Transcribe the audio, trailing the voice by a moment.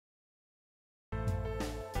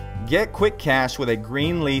Get quick cash with a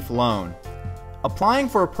Greenleaf loan. Applying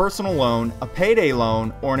for a personal loan, a payday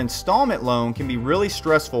loan, or an installment loan can be really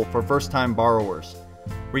stressful for first-time borrowers.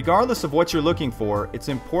 Regardless of what you're looking for, it's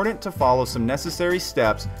important to follow some necessary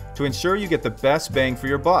steps to ensure you get the best bang for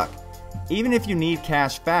your buck. Even if you need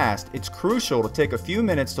cash fast, it's crucial to take a few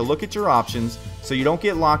minutes to look at your options so you don't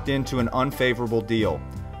get locked into an unfavorable deal.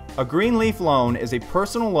 A Greenleaf loan is a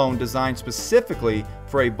personal loan designed specifically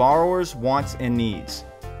for a borrower's wants and needs.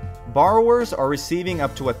 Borrowers are receiving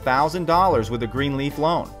up to $1,000 with a Greenleaf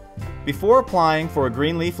loan. Before applying for a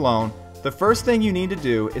Greenleaf loan, the first thing you need to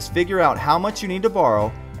do is figure out how much you need to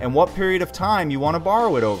borrow and what period of time you want to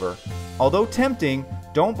borrow it over. Although tempting,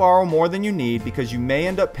 don't borrow more than you need because you may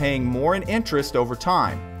end up paying more in interest over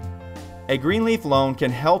time. A Greenleaf loan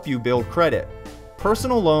can help you build credit.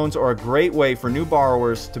 Personal loans are a great way for new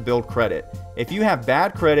borrowers to build credit. If you have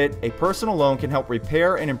bad credit, a personal loan can help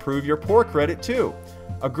repair and improve your poor credit too.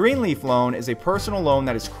 A Greenleaf loan is a personal loan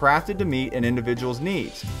that is crafted to meet an individual's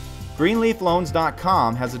needs.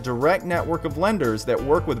 GreenleafLoans.com has a direct network of lenders that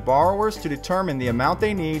work with borrowers to determine the amount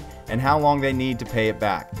they need and how long they need to pay it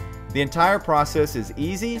back. The entire process is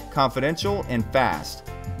easy, confidential, and fast.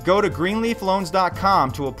 Go to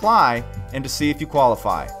GreenleafLoans.com to apply and to see if you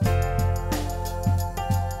qualify.